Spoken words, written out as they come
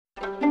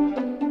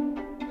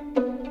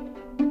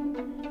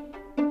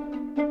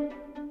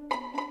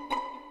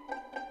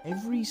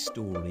Every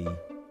story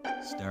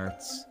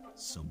starts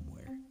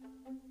somewhere.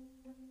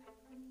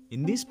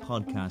 In this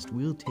podcast,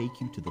 we'll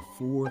take you to the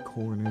four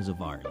corners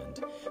of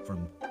Ireland,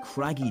 from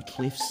craggy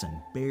cliffs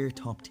and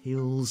bare-topped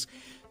hills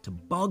to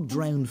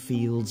bog-drowned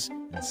fields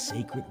and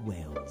sacred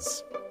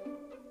wells.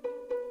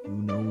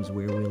 Who knows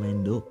where we'll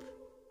end up?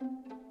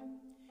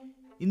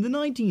 In the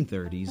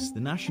 1930s, the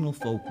National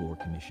Folklore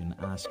Commission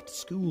asked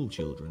school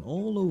children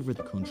all over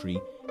the country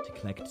to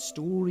collect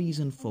stories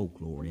and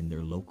folklore in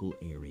their local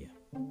area.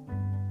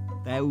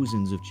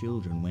 Thousands of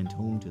children went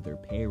home to their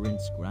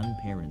parents,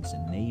 grandparents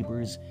and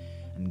neighbours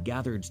and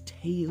gathered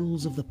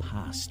tales of the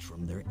past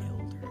from their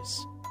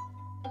elders.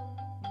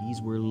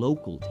 These were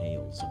local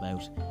tales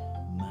about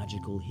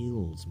magical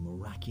hills,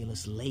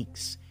 miraculous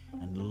lakes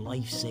and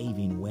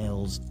life-saving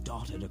wells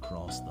dotted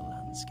across the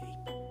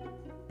landscape.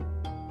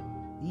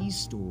 These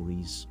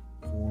stories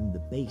form the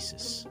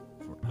basis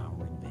for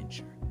our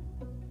adventure.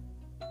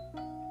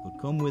 But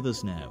come with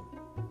us now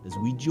as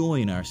we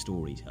join our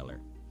storyteller.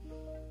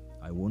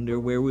 I wonder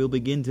where we'll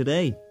begin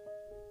today.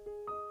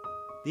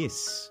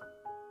 This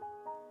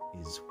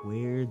is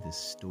where the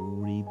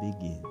story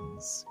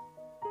begins.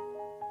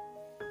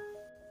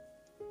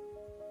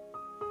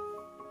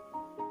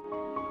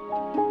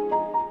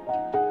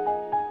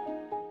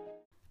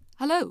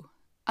 Hello,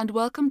 and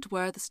welcome to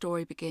Where the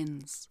Story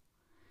Begins.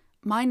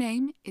 My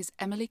name is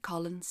Emily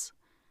Collins,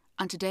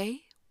 and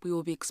today we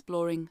will be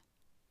exploring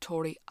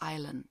Tory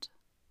Island.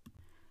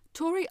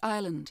 Tory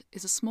Island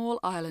is a small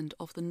island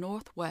off the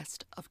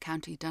northwest of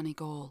County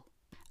Donegal,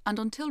 and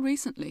until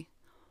recently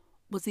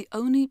was the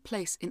only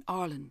place in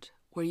Ireland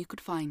where you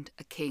could find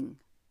a king.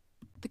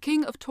 The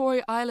King of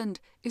Tory Island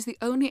is the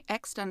only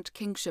extant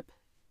kingship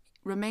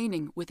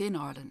remaining within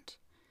Ireland,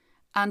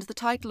 and the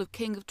title of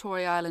King of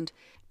Tory Island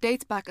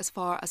dates back as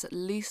far as at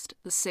least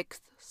the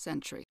 6th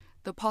century,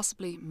 though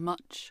possibly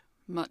much,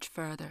 much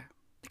further.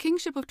 The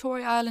kingship of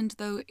Tory Island,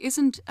 though,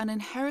 isn't an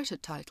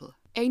inherited title.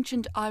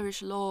 Ancient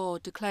Irish law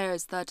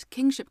declares that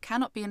kingship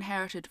cannot be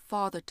inherited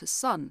father to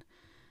son,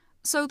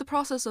 so the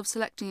process of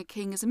selecting a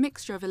king is a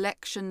mixture of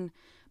election,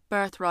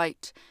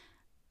 birthright,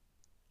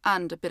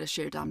 and a bit of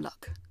sheer damn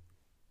luck.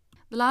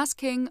 The last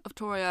king of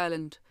Tory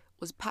Island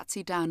was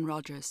Patsy Dan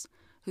Rogers,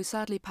 who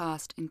sadly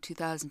passed in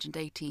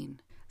 2018.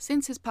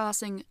 Since his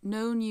passing,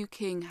 no new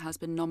king has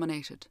been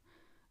nominated,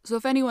 so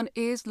if anyone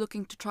is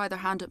looking to try their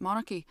hand at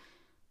monarchy,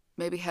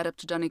 maybe head up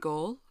to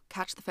Donegal,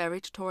 catch the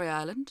ferry to Tory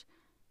Island,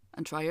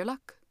 and try your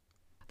luck.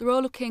 The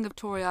role of King of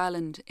Tory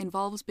Island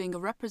involves being a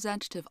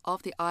representative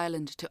of the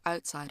island to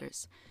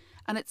outsiders,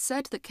 and it's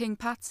said that King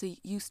Patsy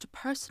used to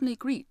personally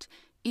greet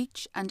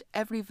each and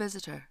every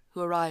visitor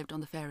who arrived on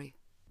the ferry.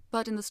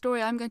 But in the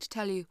story I'm going to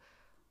tell you,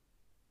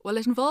 well,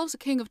 it involves a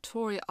King of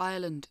Tory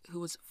Island who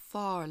was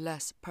far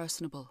less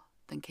personable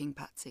than King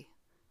Patsy.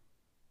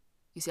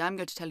 You see, I'm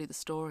going to tell you the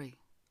story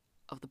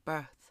of the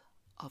birth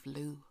of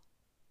Lugh.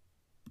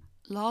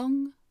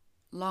 Long,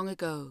 long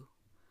ago,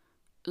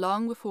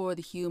 long before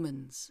the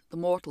humans, the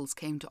mortals,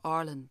 came to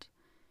Ireland,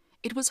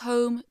 it was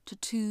home to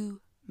two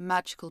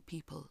magical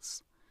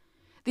peoples.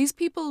 These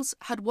peoples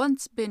had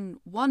once been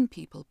one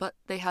people, but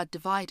they had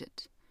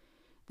divided.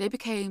 They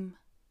became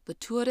the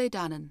Tory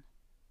Danann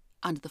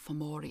and the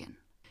Fomorian.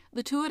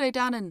 The Tory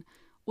Danann,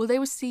 well, they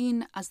were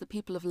seen as the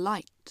people of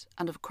light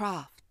and of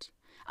craft,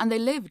 and they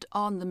lived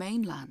on the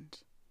mainland.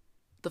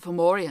 The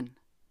Fomorian,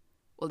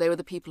 well, they were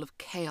the people of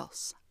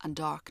chaos and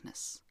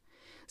darkness,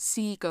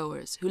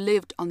 seagoers who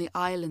lived on the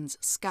islands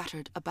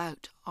scattered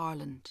about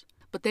Ireland.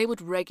 But they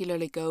would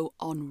regularly go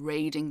on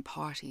raiding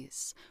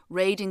parties,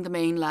 raiding the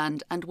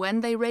mainland, and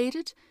when they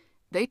raided,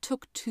 they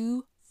took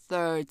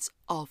 2/3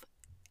 of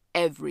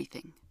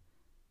everything.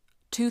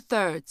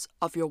 2/3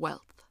 of your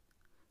wealth,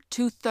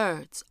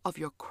 2/3 of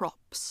your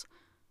crops,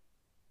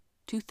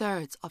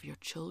 2/3 of your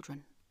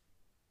children.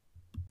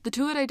 The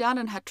Tory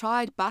Danann had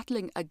tried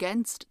battling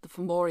against the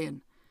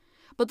Fomorian,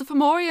 but the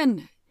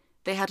Fomorian,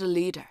 they had a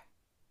leader.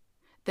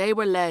 They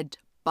were led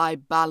by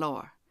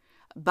Balor,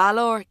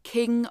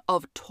 King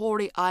of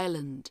Tory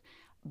Island,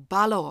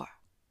 Balor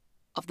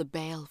of the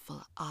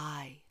Baleful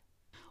Eye.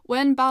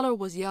 When Balor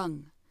was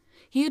young,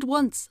 he had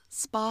once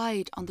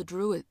spied on the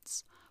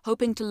Druids,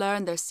 hoping to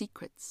learn their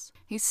secrets.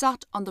 He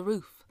sat on the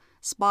roof,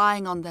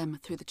 spying on them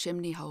through the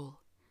chimney hole,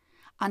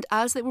 and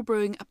as they were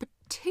brewing a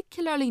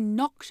particularly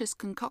noxious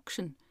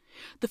concoction,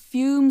 the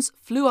fumes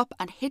flew up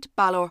and hit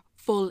Balor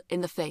full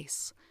in the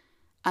face,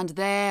 and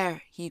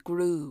there he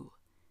grew,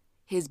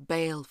 his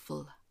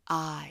baleful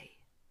eye.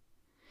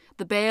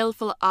 The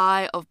baleful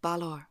eye of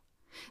Balor.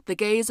 The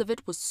gaze of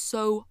it was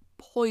so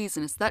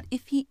poisonous that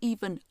if he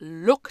even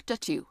looked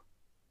at you,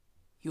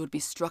 you would be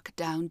struck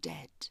down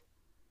dead.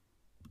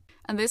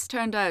 And this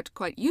turned out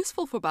quite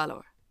useful for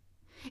Balor.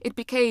 It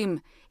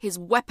became his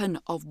weapon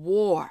of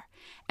war.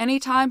 Any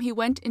time he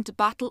went into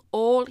battle,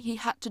 all he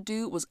had to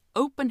do was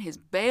open his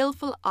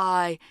baleful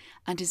eye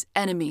and his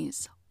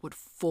enemies would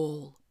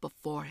fall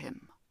before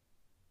him.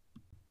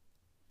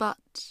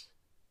 But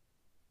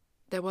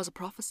there was a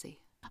prophecy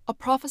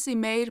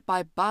made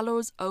by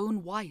Balor's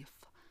own wife,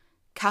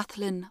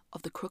 Kathleen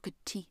of the Crooked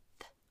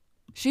Teeth.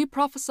 She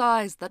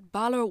prophesied that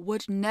Balor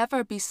would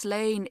never be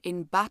slain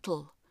in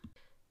battle,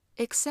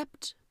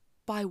 except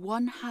by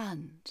one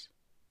hand.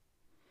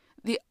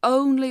 The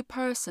only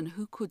person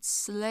who could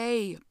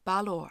slay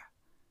Balor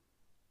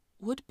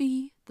would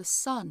be the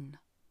son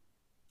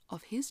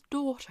of his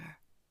daughter,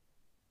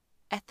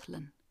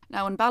 Ethlyn.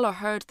 Now, when Balor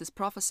heard this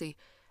prophecy,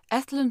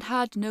 Ethlyn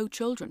had no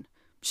children.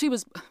 She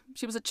was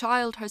a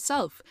child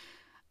herself,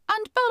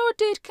 and Balor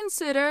did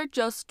consider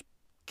just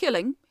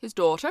killing his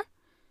daughter.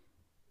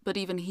 But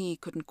even he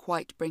couldn't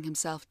quite bring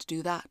himself to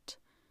do that.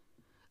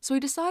 So he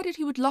decided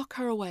he would lock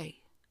her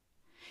away.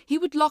 He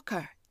would lock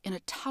her in a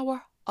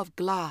tower of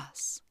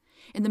glass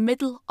in the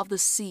middle of the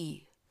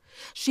sea.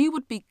 She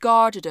would be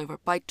guarded over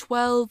by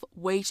 12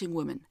 waiting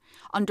women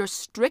under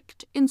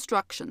strict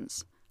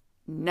instructions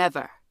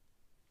never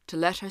to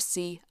let her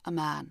see a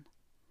man,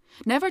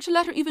 never to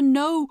let her even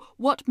know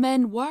what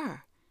men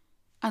were,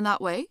 and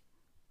that way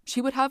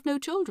she would have no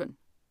children.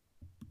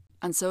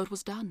 And so it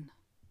was done.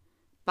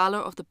 Balor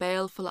of the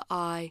Baleful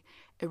Eye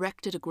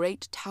erected a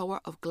great tower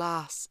of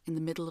glass in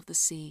the middle of the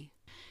sea.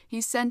 He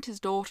sent his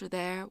daughter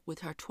there with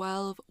her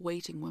 12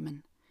 waiting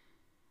women.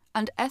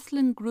 And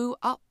Ethlyn grew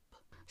up.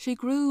 She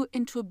grew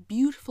into a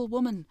beautiful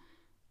woman,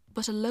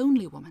 but a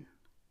lonely woman.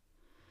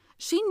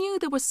 She knew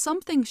there was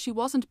something she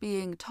wasn't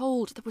being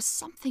told. There was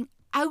something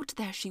out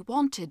there she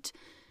wanted.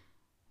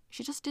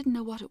 She just didn't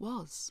know what it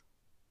was.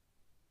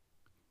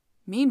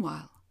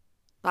 Meanwhile,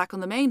 back on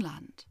the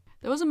mainland,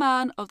 there was a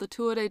man of the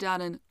Tuatha Dé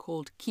Danann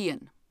called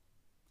Cian.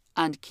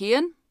 And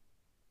Cian,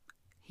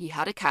 he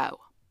had a cow.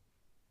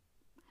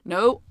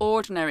 No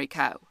ordinary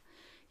cow.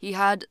 He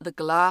had the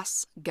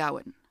glass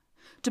gowan.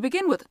 To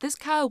begin with, this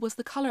cow was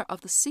the colour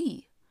of the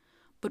sea.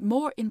 But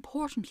more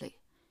importantly,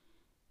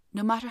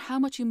 no matter how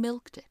much you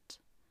milked it,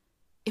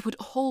 it would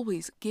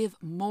always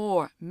give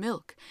more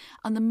milk.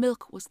 And the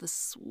milk was the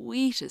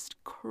sweetest,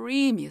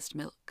 creamiest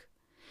milk.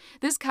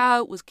 This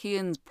cow was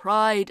Cian's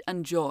pride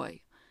and joy.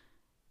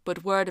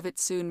 But word of it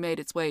soon made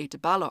its way to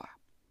Balor.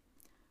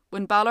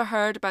 When Balor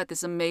heard about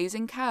this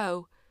amazing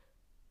cow,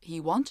 he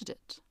wanted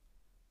it.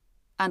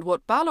 And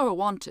what Balor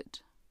wanted,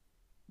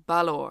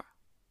 Balor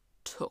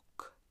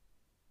took.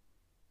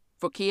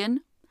 For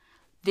Cian,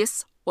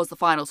 this was the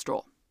final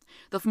straw.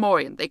 The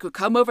Fomorian, they could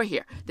come over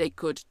here, they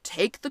could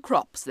take the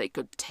crops, they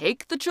could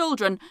take the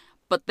children,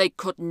 but they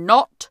could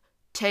not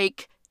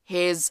take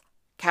his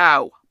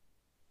cow.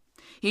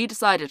 He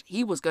decided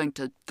he was going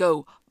to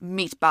go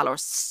meet Balor,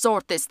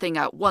 sort this thing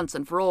out once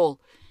and for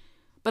all.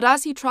 But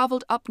as he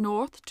travelled up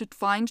north to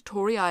find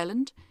Tory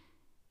Island,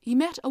 he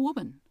met a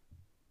woman,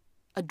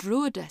 a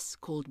druidess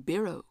called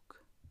Birog.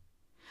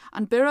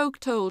 And Birog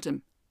told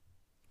him,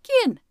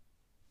 Cian,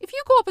 if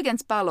you go up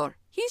against Balor,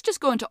 he's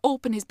just going to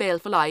open his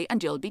baleful eye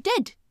and you'll be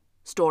dead.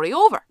 Story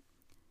over.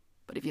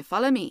 But if you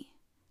follow me,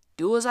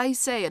 do as I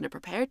say and are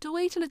prepared to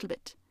wait a little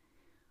bit,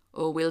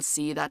 we'll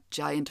see that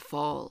giant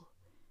fall.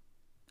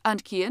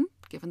 And Cian,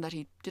 given that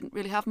he didn't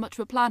really have much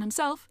of a plan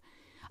himself,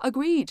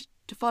 agreed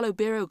to follow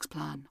Birog's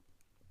plan.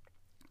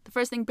 The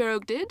first thing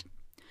Birog did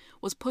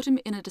was put him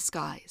in a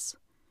disguise.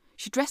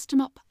 She dressed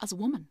him up as a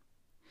woman.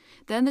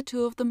 Then the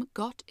two of them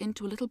got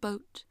into a little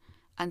boat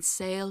and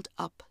sailed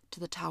up to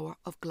the Tower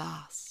of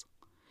Glass.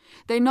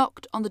 They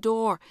knocked on the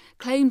door,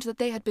 claimed that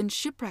they had been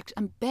shipwrecked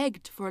and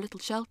begged for a little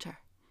shelter.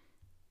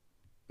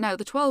 Now,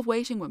 the 12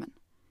 waiting women,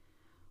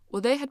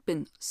 well, they had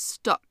been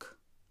stuck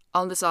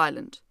on this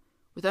island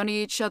with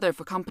only each other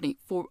for company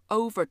for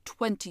over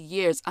 20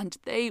 years, and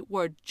they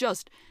were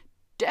just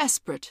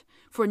desperate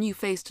for a new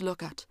face to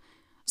look at.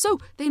 So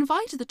they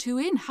invited the two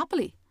in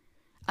happily.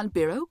 And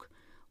Birog,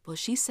 well,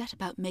 she set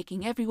about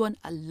making everyone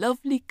a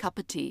lovely cup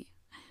of tea.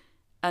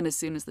 And as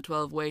soon as the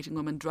 12 waiting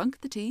women drank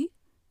the tea,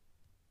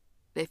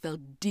 they fell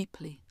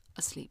deeply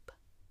asleep.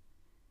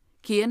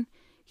 Cian,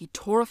 he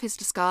tore off his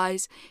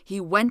disguise,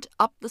 he went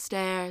up the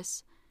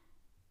stairs,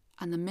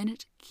 and the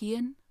minute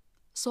Cian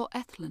saw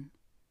Ethlyn,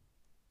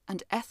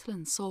 and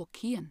Ethlyn saw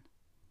Cian,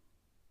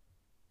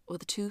 well,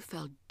 the two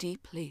fell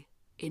deeply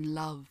in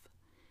love.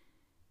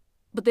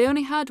 But they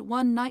only had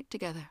one night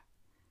together.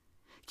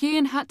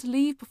 Cian had to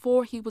leave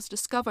before he was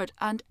discovered,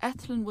 and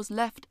Ethlyn was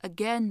left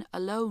again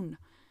alone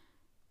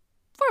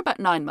for about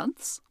 9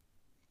 months,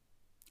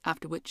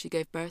 after which she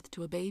gave birth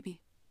to a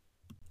baby,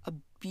 a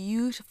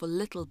beautiful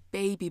little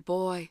baby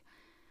boy.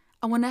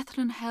 And when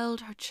Ethlyn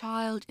held her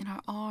child in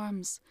her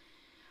arms,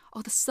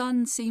 the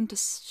sun seemed to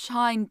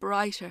shine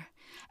brighter.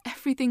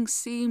 Everything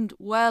seemed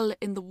well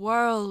in the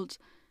world.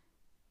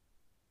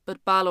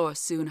 But Balor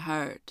soon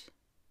heard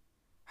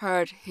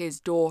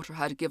his daughter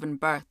had given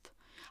birth,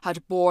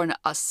 had borne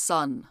a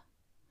son.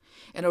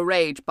 In a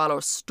rage, Balor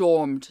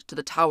stormed to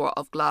the Tower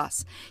of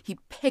Glass. He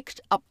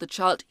picked up the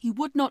child. He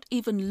would not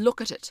even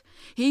look at it.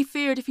 He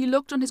feared if he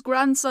looked on his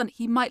grandson,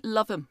 he might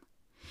love him.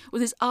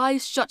 With his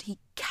eyes shut, he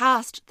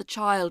cast the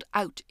child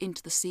out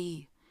into the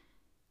sea.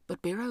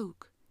 But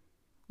Birog,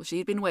 well, she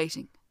had been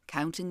waiting,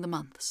 counting the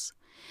months,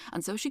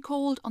 and so she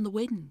called on the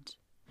wind.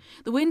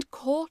 The wind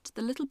caught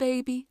the little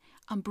baby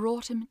and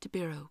brought him to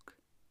Birog.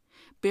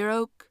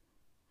 Birog,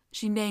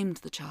 she named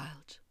the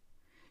child.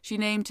 She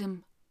named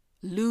him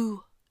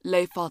Lugh,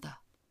 Le Fada,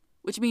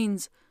 which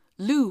means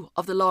Lugh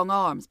of the long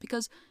arms,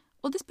 because,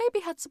 well, this baby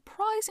had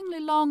surprisingly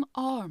long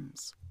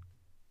arms.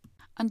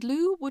 And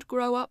Lugh would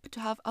grow up to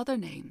have other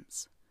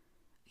names.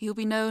 He would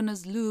be known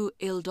as Lugh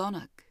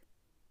Ildonag,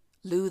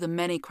 Lugh the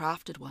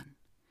many-crafted one.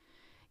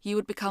 He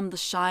would become the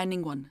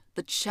shining one,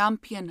 the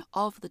champion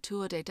of the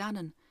Tuatha Dé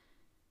Danann.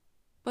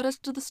 But as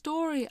to the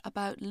story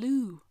about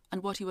Lugh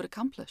and what he would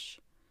accomplish,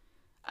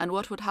 and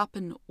what would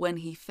happen when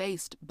he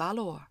faced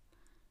Balor,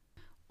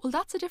 well,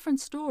 that's a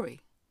different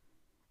story,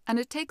 and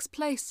it takes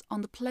place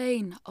on the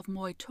plain of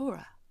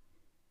Moytura.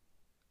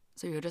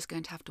 So you're just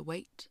going to have to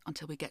wait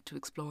until we get to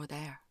explore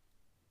there.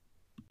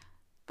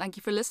 Thank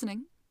you for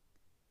listening.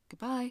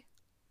 Goodbye.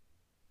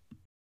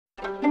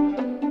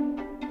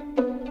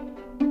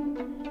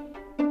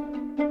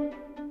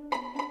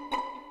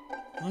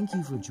 Thank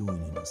you for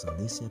joining us on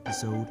this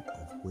episode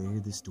of Where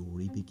the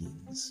Story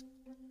Begins,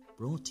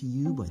 brought to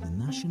you by the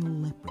National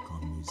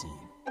Leprechaun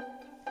Museum.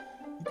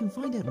 You can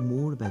find out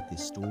more about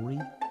this story,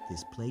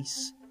 this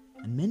place,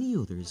 and many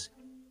others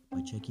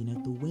by checking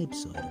out the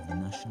website of the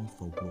National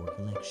Folklore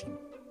Collection,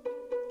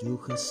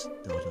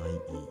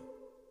 duchas.ie.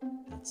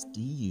 That's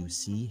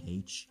duchas.ie.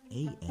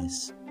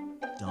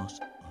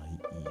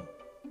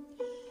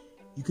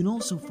 You can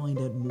also find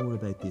out more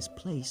about this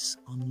place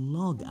on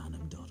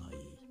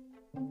loganum.ie,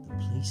 the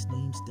Place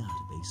Names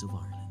Database of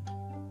Ireland.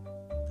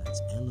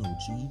 That's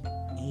logainm.ie.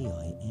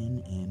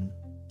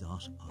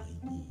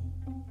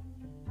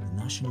 The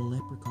National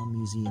Leprechaun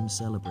Museum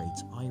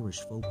celebrates Irish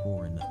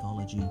folklore and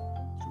mythology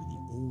through the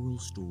oral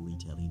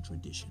storytelling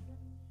tradition.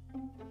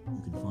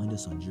 You can find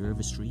us on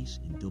Jervis Street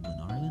in Dublin,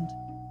 Ireland,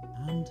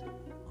 and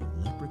on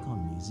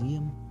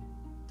leprechaunmuseum.ie.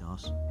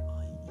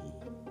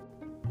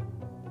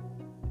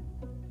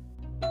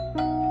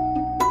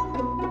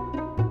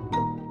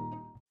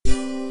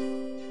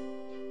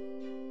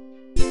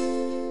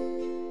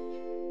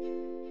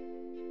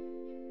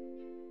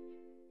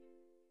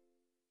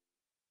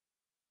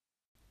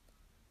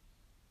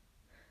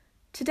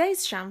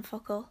 Today's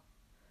seanfocal.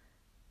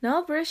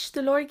 Ná bris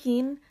de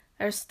lorgín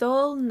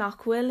stól nach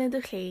bhfuil in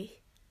de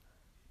chlí.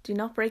 Do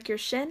not break your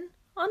shin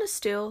on a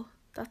stool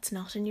that's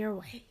not in your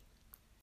way.